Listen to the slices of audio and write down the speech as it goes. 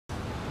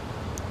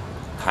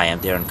Hi, I'm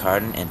Darin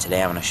Cardin, and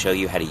today I'm going to show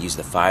you how to use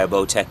the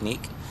Firebow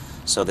technique.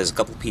 So there's a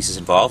couple pieces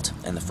involved,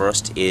 and the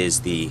first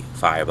is the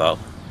Firebow.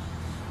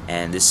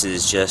 And this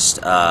is just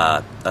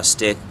a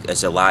stick,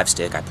 it's a live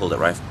stick. I pulled it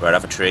right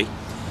off a tree.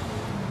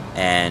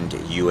 And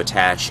you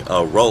attach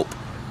a rope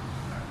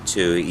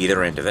to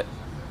either end of it.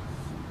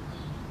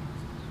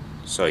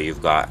 So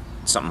you've got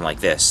something like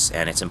this,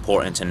 and it's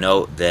important to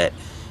note that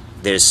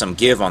there's some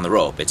give on the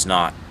rope. It's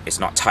not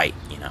tight,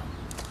 you know.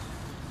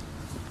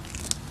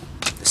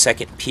 The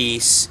second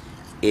piece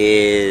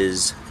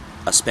is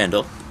a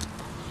spindle,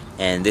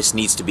 and this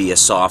needs to be a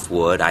soft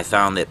wood. I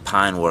found that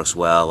pine works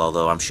well,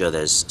 although I'm sure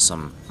there's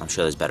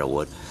better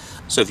wood.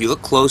 So if you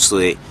look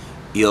closely,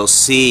 you'll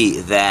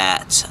see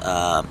that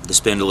the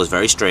spindle is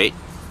very straight,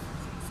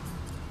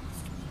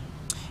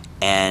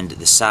 and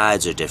the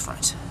sides are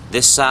different.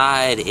 This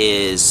side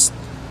is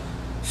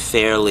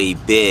fairly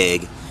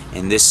big,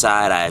 and this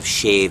side I've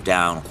shaved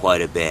down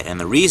quite a bit. And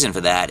the reason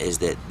for that is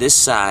that this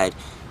side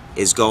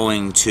is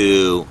going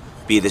to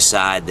be the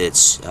side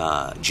that's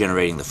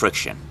generating the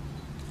friction.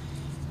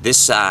 This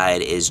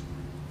side is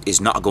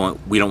not going,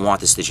 we don't want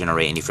this to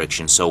generate any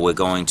friction, so we're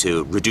going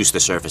to reduce the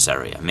surface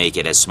area, make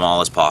it as small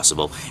as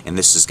possible, and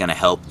this is going to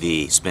help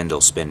the spindle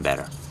spin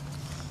better.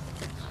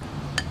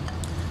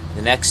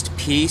 The next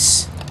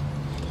piece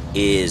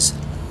is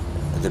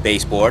the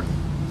baseboard,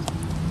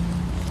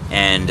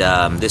 and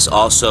this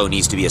also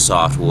needs to be a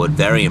soft wood,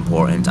 very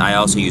important. I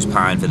also use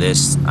pine for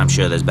this. I'm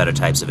sure there's better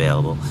types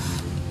available.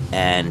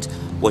 And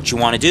what you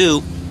want to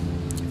do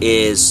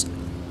is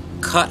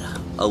cut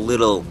a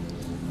little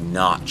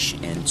notch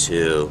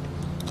into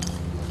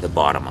the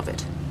bottom of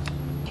it.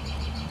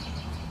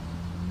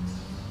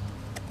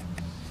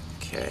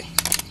 Okay.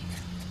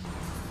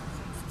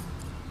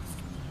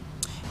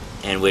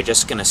 And we're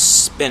just going to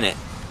spin it.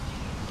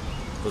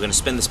 We're going to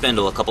spin the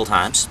spindle a couple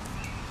times,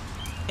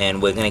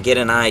 and we're going to get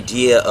an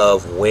idea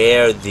of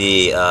where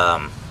the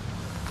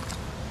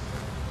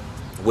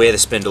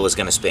spindle is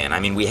going to spin. I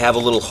mean, we have a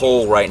little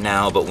hole right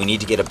now, but we need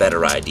to get a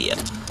better idea.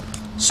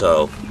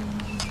 So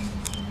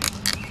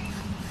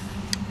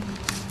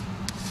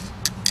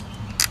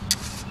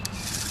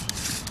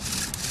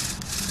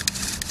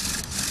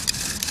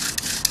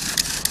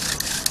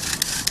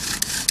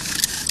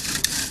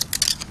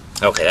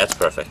okay, that's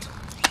perfect.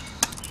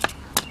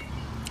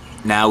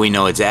 Now we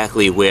know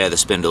exactly where the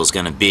spindle is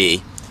going to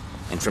be,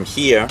 and from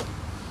here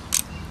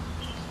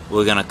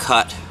we're going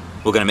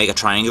to make a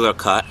triangular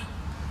cut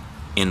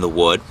in the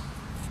wood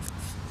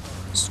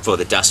for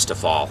the dust to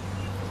fall.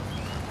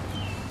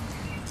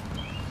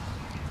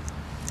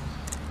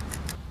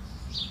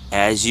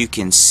 As you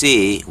can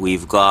see,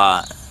 we've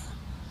got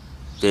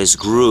this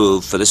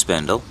groove for the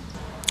spindle,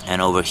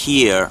 and over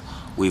here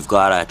we've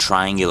got a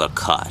triangular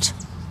cut.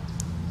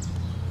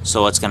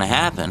 So what's going to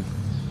happen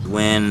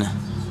when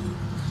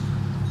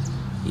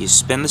you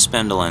spin the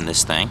spindle in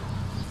this thing,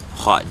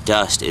 hot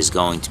dust is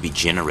going to be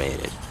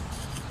generated,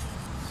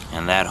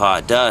 and that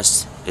hot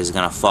dust is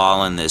going to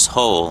fall in this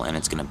hole, and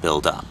it's going to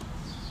build up,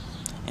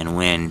 and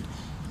when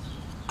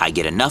I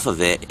get enough of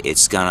it,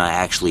 it's going to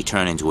actually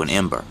turn into an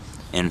ember,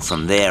 and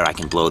from there I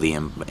can blow the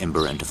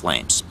ember into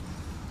flames.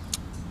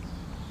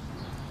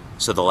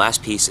 So the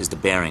last piece is the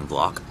bearing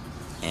block,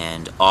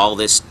 and all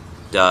this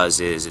does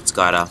is it's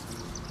got a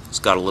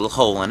little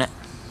hole in it,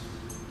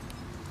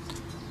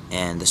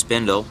 and the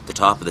spindle, the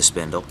top of the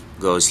spindle,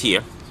 goes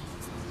here,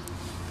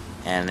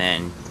 and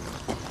then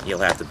you'll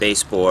have the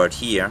baseboard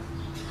here,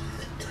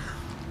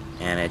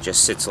 and it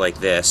just sits like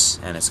this,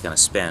 and it's going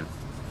to spin.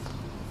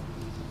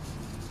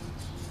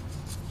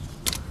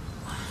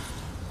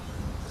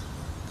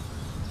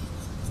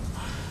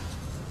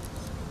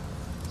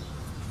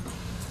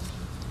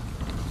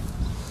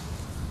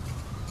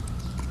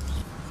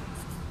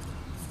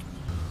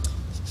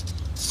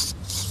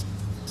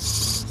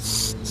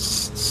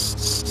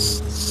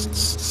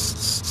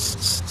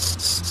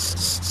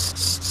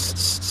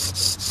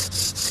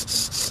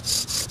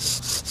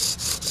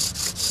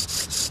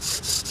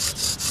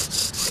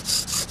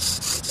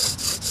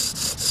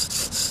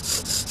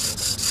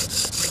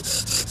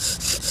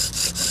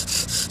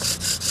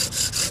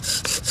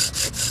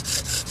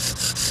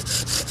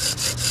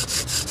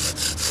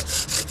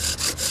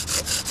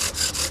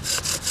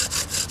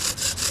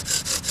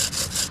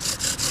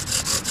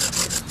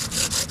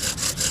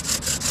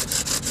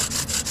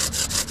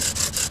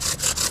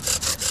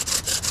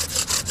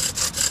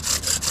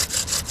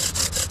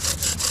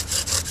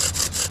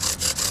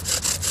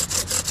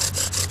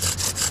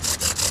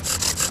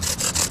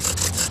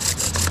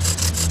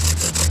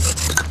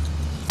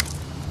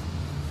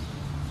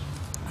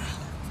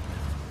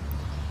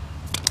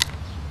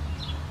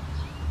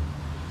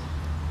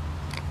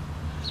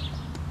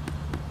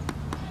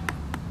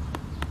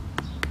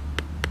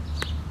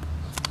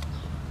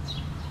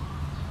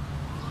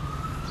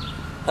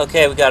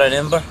 Okay, we got an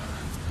ember.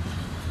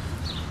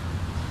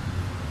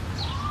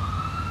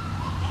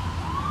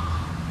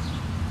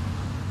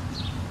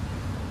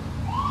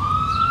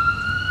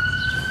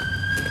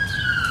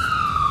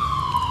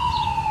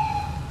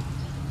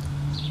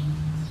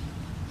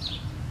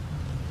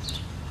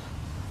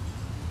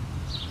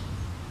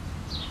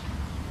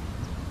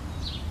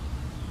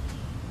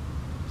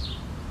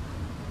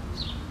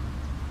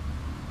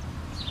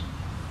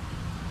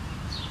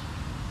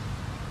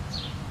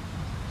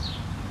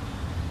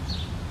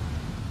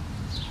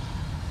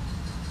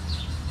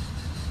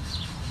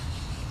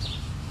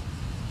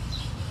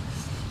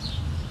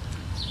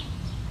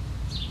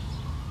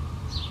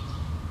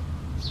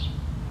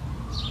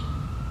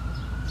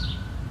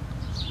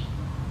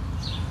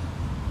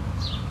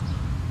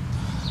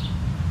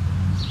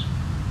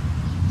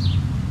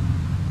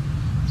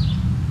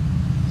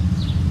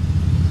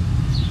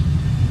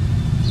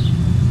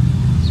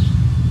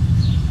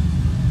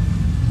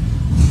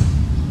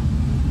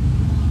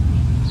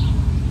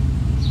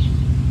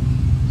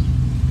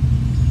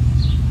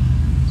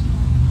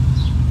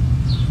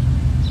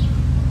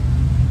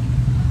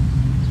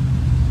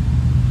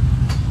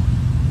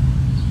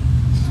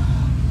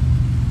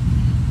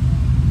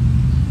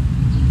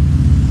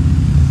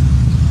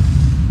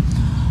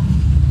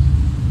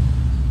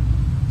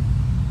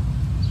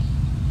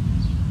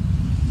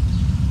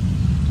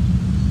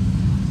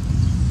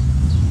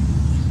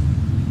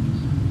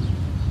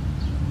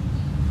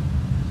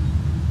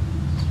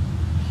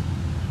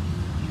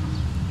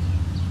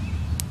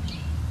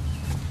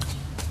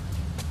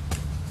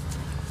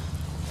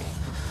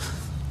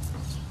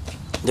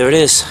 there it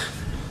is.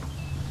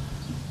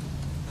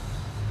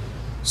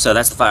 So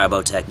that's the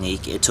Firebow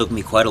technique. It took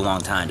me quite a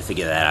long time to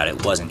figure that out.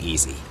 It wasn't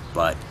easy,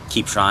 but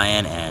keep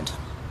trying and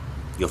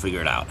you'll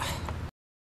figure it out.